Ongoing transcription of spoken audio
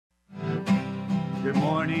Good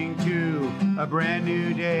morning to a brand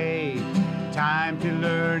new day. Time to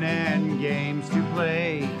learn and games to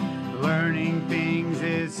play. Learning things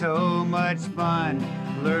is so much fun.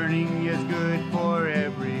 Learning is good for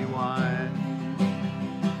everyone.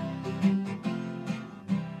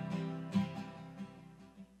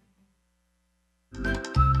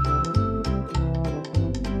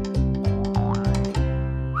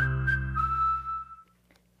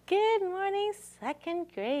 Good morning,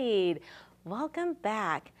 second grade. Welcome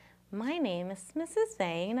back. My name is Mrs.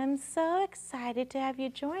 Vang, and I'm so excited to have you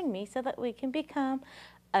join me so that we can become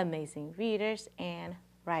amazing readers and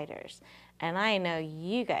writers. And I know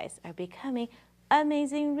you guys are becoming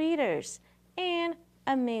amazing readers and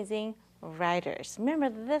amazing writers. Remember,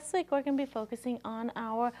 this week we're going to be focusing on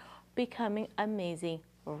our becoming amazing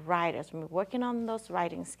writers. We're working on those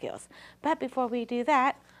writing skills. But before we do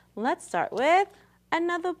that, let's start with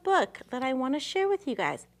another book that I want to share with you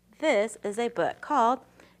guys. This is a book called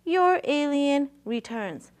Your Alien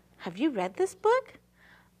Returns. Have you read this book?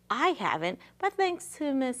 I haven't, but thanks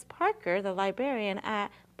to Miss Parker, the librarian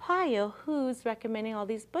at PIO, who's recommending all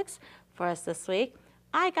these books for us this week,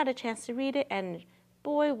 I got a chance to read it, and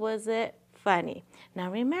boy, was it funny.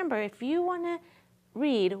 Now remember, if you want to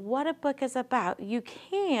read what a book is about, you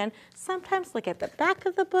can sometimes look at the back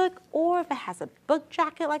of the book, or if it has a book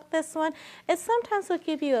jacket like this one, it sometimes will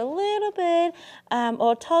give you a little bit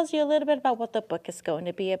or tells you a little bit about what the book is going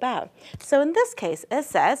to be about. So in this case, it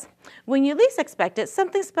says, when you least expect it,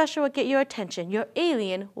 something special will get your attention. Your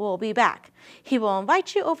alien will be back. He will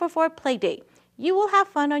invite you over for a play date. You will have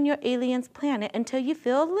fun on your alien's planet until you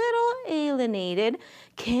feel a little alienated.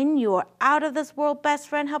 Can your out-of-this-world best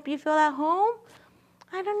friend help you feel at home?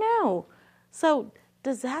 I don't know. So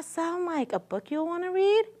does that sound like a book you'll want to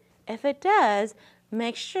read? If it does,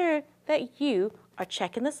 make sure that you are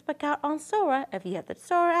checking this book out on Sora, if you have the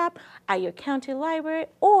Sora app, at your county library,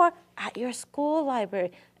 or at your school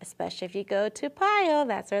library, especially if you go to PIO.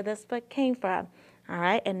 That's where this book came from. All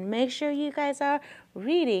right, and make sure you guys are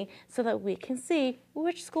reading so that we can see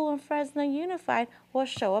which school in Fresno Unified will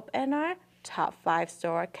show up in our top 5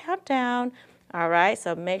 Sora countdown. All right,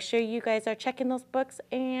 so make sure you guys are checking those books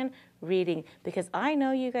and reading, because I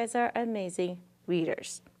know you guys are amazing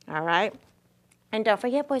readers. All right, and don't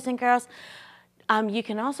forget, boys and girls, you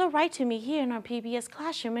can also write to me here in our PBS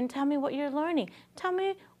classroom and tell me what you're learning. Tell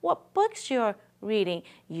me what books you're reading.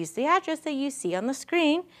 Use the address that you see on the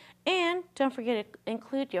screen, and don't forget to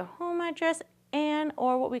include your home address and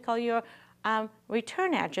or what we call your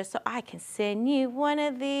return address, so I can send you one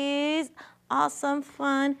of these awesome,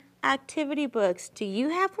 fun activity books. Do you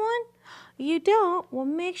have one? You don't? Well,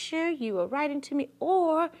 make sure you are writing to me,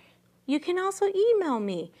 or you can also email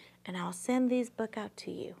me and I'll send these books out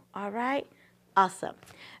to you. All right? Awesome.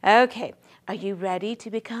 Okay, are you ready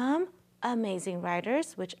to become amazing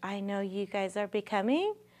writers, which I know you guys are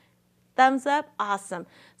becoming? Thumbs up. Awesome.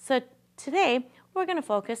 So today we're going to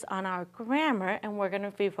focus on our grammar, and we're going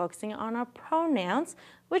to be focusing on our pronouns,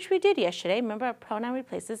 which we did yesterday. Remember, a pronoun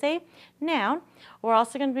replaces a noun. We're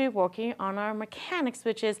also going to be working on our mechanics,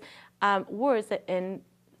 which is words that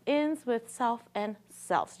ends with self and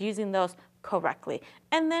selves, using those correctly.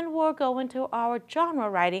 And then we'll go into our genre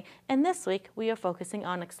writing, and this week we are focusing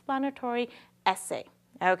on explanatory essay.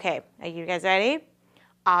 Okay, are you guys ready?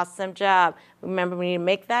 Awesome job. Remember, we need to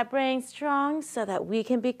make that brain strong so that we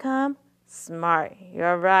can become smart.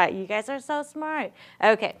 You're right. You guys are so smart.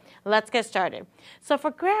 Okay, let's get started. So for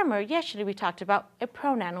grammar, yesterday we talked about a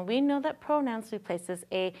pronoun, and we know that pronouns replaces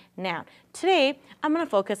a noun. Today, I'm going to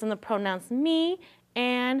focus on the pronouns me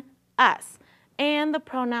and us, and the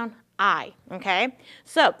pronoun I, okay?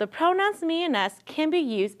 So the pronouns me and us can be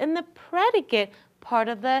used in the predicate part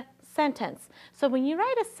of the sentence. So when you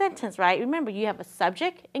write a sentence, right, remember you have a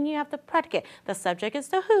subject and you have the predicate. The subject is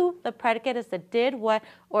the who, the predicate is the did, what,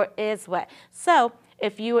 or is what. So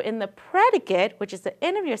if you are in the predicate, which is the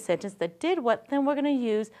end of your sentence, the did what, then we're going to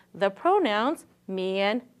use the pronouns me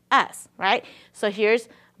and us, right? So here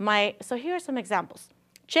are some examples.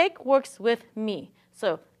 Jake works with me.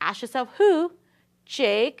 So ask yourself who.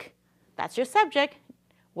 Jake, that's your subject.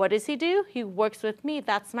 What does he do? He works with me.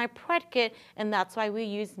 That's my predicate, and that's why we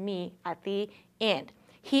use me at the end.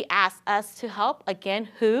 He asks us to help. Again,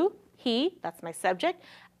 who? He. That's my subject.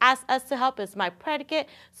 Asks us to help is my predicate,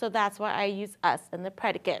 so that's why I use us in the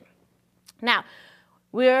predicate. Now,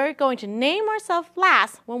 we're going to name ourselves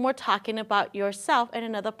last when we're talking about yourself and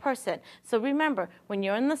another person. So remember, when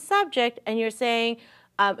you're in the subject and you're saying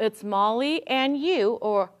it's Molly and you,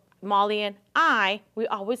 or Molly and I, we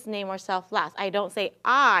always name ourselves last. I don't say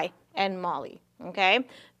I and Molly, okay?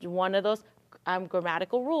 One of those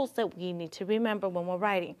grammatical rules that we need to remember when we're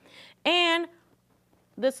writing. And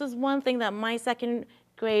this is one thing that my second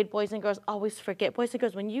grade boys and girls always forget. Boys and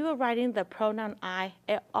girls, when you are writing the pronoun I,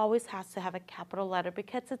 it always has to have a capital letter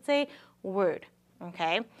because it's a word,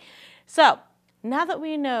 okay? So now that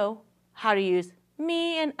we know how to use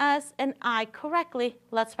me and us and I correctly,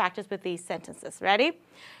 let's practice with these sentences. Ready?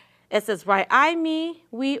 It says write I, me,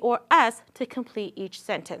 we, or us to complete each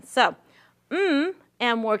sentence. So,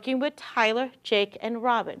 am working with Tyler, Jake, and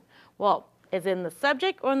Robin. Well, is it in the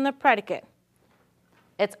subject or in the predicate?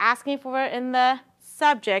 It's asking for it in the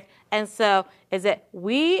subject, and so is it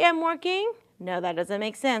we am working? No, that doesn't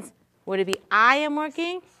make sense. Would it be I am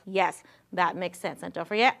working? Yes, that makes sense. And don't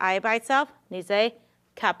forget, I by itself needs a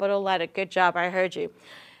capital letter. Good job, I heard you.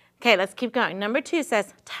 Okay, let's keep going. Number 2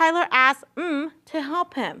 says, Tyler asked to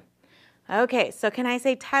help him. Okay, so can I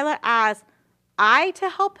say Tyler asked I to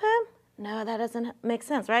help him? No, that doesn't make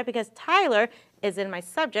sense, right? Because Tyler is in my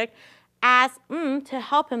subject. Asked to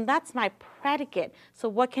help him, that's my predicate. So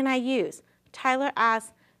what can I use? Tyler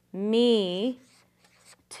asked me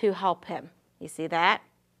to help him. You see that?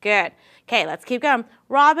 Good. Okay, let's keep going.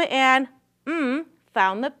 Robin and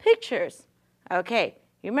found the pictures. Okay,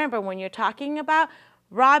 you remember when you're talking about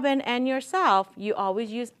Robin and yourself, you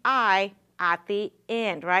always use I at the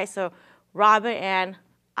end, right? So Robin and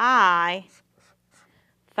I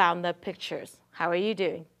found the pictures. How are you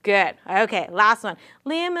doing? Good. Okay, last one.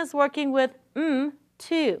 Liam is working with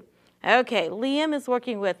too. Okay, Liam is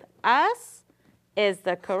working with us is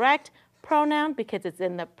the correct pronoun because it's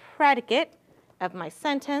in the predicate of my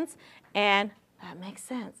sentence, and that makes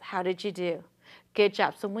sense. How did you do? Good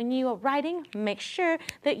job. So when you are writing, make sure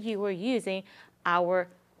that you are using our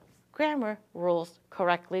grammar rules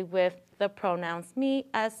correctly with the pronouns me,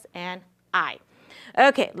 us, and I.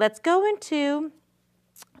 Okay, let's go into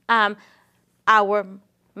our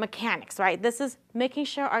mechanics, right? This is making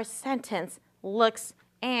sure our sentence looks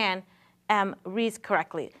and reads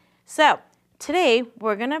correctly. So today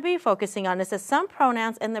we're going to be focusing on this as some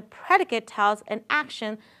pronouns, and the predicate tells an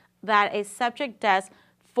action that a subject does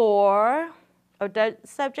for, or the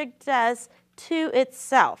subject does to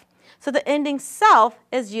itself. So the ending self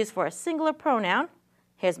is used for a singular pronoun.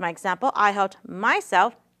 Here's my example. I helped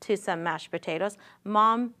myself to some mashed potatoes.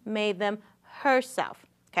 Mom made them herself.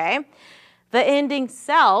 Okay? The ending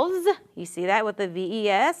selves, you see that with the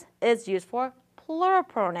VES, is used for plural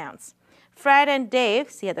pronouns. Fred and Dave,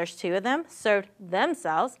 see how there's 2 of them, served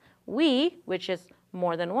themselves. We, which is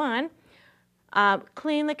more than one,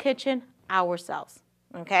 clean the kitchen ourselves.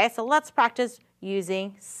 Okay, so let's practice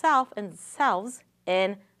using self and selves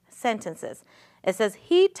in sentences. It says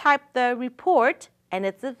he typed the report, and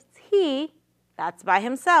it's a he, that's by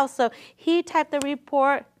himself. So he typed the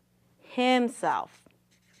report himself.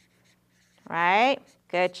 Right?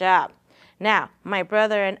 Good job. Now, my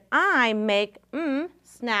brother and I make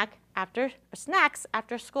snacks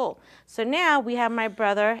after school. So now we have my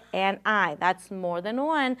brother and I. That's more than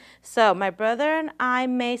one. So my brother and I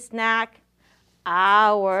may snack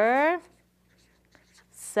ourselves.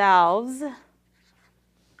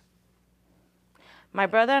 My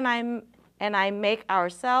brother and I make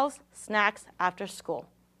ourselves snacks after school.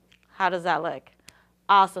 How does that look?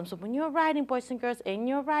 Awesome. So when you're writing, boys and girls, in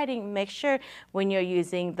your writing, make sure when you're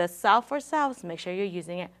using the self or selves, make sure you're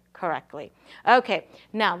using it correctly. Okay,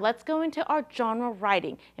 now let's go into our genre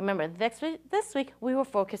writing. Remember, this week we will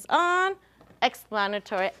focus on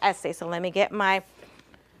explanatory essay. So let me get my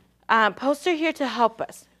poster here to help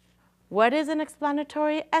us. What is an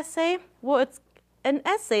explanatory essay? Well, it's an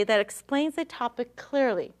essay that explains a topic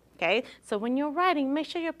clearly. Okay, so when you're writing, make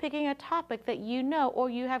sure you're picking a topic that you know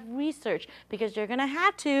or you have researched, because you're going to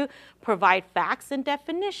have to provide facts and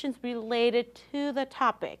definitions related to the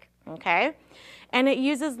topic. Okay, and it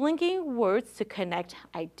uses linking words to connect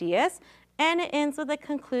ideas, and it ends with a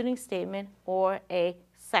concluding statement or a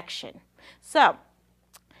section. So,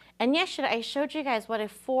 and yesterday I showed you guys what a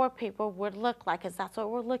 4 paper would look like, because that's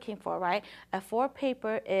what we're looking for, right? A 4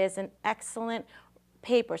 paper is an excellent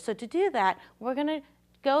paper. So to do that, we're going to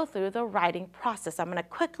go through the writing process. I'm going to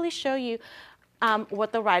quickly show you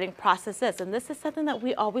what the writing process is. And this is something that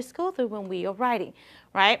we always go through when we are writing,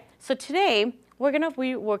 right? So today, we're going to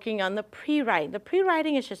be working on the pre-writing. The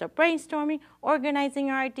pre-writing is just a brainstorming,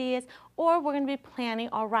 organizing our ideas, or we're going to be planning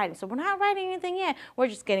our writing. So we're not writing anything yet. We're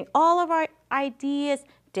just getting all of our ideas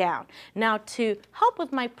down. Now, to help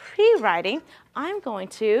with my pre-writing, I'm going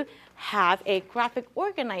to have a graphic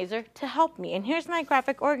organizer to help me. And here's my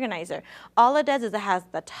graphic organizer. All it does is it has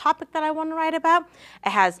the topic that I want to write about. It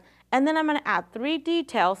has, and then I'm going to add 3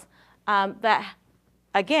 details that,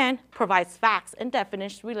 again, provides facts and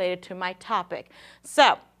definitions related to my topic.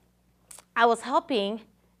 So I was helping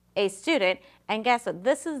a student, and guess what?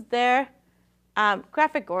 This is their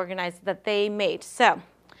graphic organizer that they made. So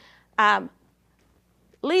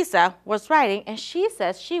Lisa was writing, and she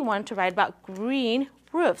says she wanted to write about green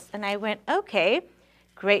roofs. And I went, okay,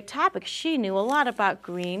 great topic. She knew a lot about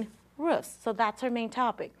green roofs, so that's her main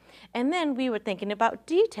topic. And then we were thinking about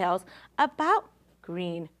details about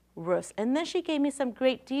green roofs. And then she gave me some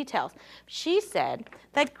great details. She said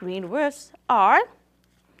that green roofs are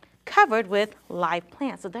covered with live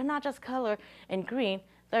plants. So they're not just color in green,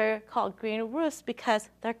 they're called green roofs because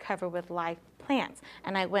they're covered with live plants.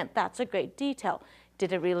 And I went, that's a great detail.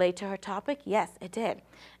 Did it relate to her topic? Yes, it did.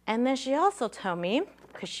 And then she also told me,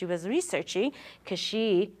 because she was researching, because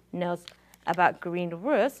she knows about green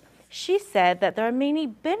roofs, she said that there are many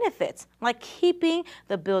benefits, like keeping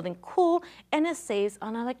the building cool, and it saves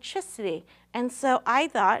on electricity. And so I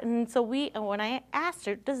thought, and when I asked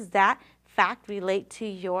her, does that fact relate to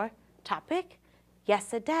your topic?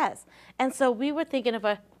 Yes, it does. And so we were thinking of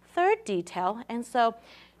a third detail, and so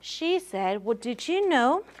she said, well, did you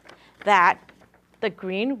know that the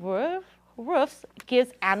green roofs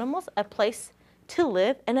gives animals a place to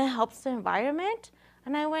live and it helps the environment?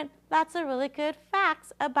 And I went, that's a really good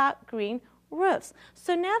facts about green roofs.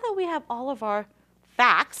 So now that we have all of our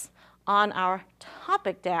facts on our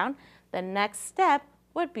topic down, the next step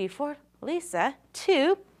would be for Lisa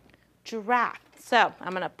to draft. So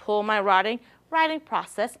I'm going to pull my writing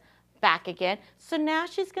process back again. So now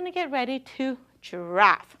she's going to get ready to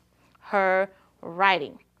draft her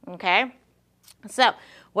writing, okay? So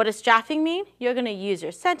what does drafting mean? You're going to use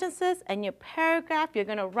your sentences and your paragraph. You're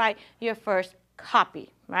going to write your first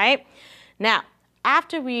copy, right? Now,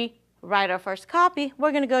 after we write our first copy, we're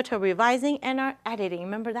going to go to revising and our editing.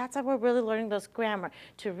 Remember, that's how we're really learning those grammar,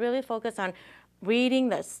 to really focus on reading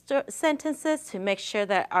the sentences to make sure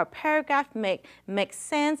that our paragraph makes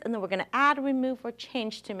sense, and then we're going to add, remove, or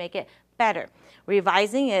change to make it better.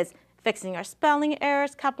 Revising is fixing our spelling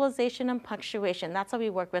errors, capitalization, and punctuation. That's how we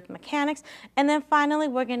work with mechanics. And then finally,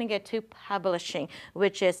 we're going to get to publishing,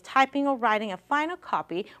 which is typing or writing a final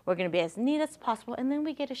copy. We're going to be as neat as possible, and then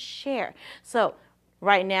we get to share. So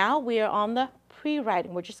right now, we are on the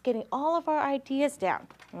pre-writing. We're just getting all of our ideas down,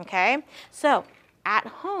 okay? So at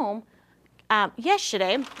home,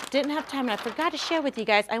 yesterday, didn't have time and I forgot to share with you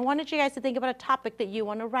guys. I wanted you guys to think about a topic that you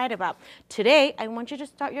want to write about. Today, I want you to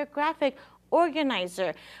start your graphic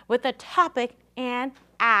organizer with a topic and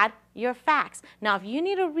add your facts. Now, if you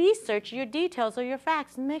need to research your details or your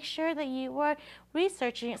facts, make sure that you are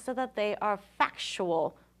researching it so that they are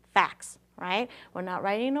factual facts, right? We're not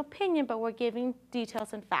writing an opinion, but we're giving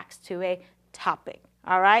details and facts to a topic,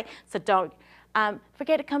 all right? So don't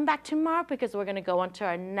forget to come back tomorrow because we're going to go on to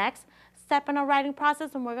our next step in our writing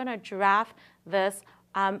process, and we're going to draft this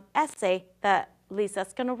essay that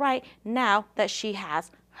Lisa's going to write now that she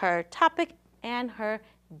has her topic and her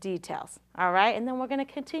details, all right? And then we're going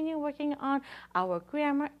to continue working on our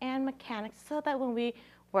grammar and mechanics so that when we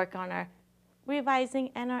work on our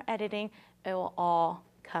revising and our editing, it will all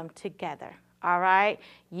come together, all right?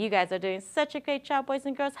 You guys are doing such a great job, boys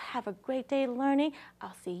and girls. Have a great day learning.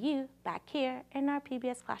 I'll see you back here in our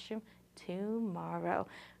PBS classroom tomorrow,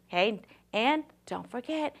 okay? And don't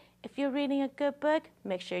forget, if you're reading a good book,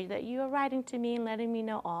 make sure that you are writing to me and letting me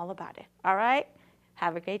know all about it, all right?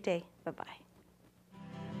 Have a great day. Bye-bye.